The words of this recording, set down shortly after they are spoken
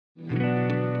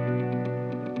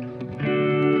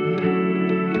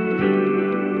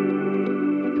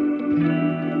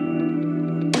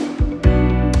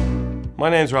My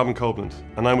name's Robin Copeland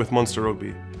and I'm with Munster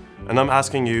Rugby, and I'm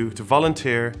asking you to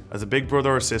volunteer as a big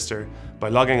brother or sister by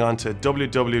logging on to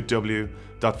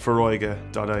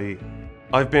www.foróige.ie.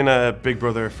 I've been a big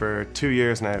brother for 2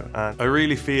 years now, and I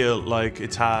really feel like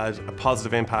it's had a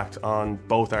positive impact on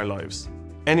both our lives.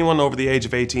 Anyone over the age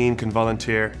of 18 can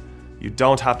volunteer. You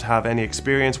don't have to have any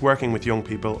experience working with young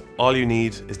people. All you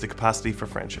need is the capacity for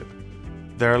friendship.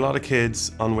 There are a lot of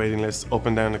kids on waiting lists up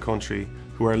and down the country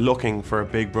who are looking for a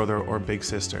big brother or big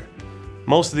sister.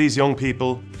 Most of these young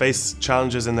people face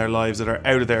challenges in their lives that are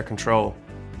out of their control.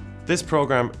 This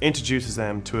program introduces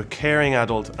them to a caring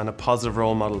adult and a positive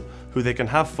role model who they can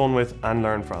have fun with and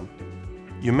learn from.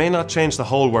 You may not change the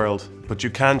whole world, but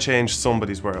you can change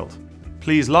somebody's world.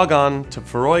 Please log on to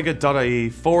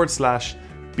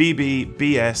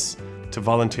foróige.ie/BBBS to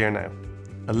volunteer now.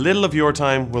 A little of your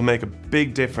time will make a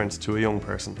big difference to a young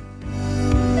person.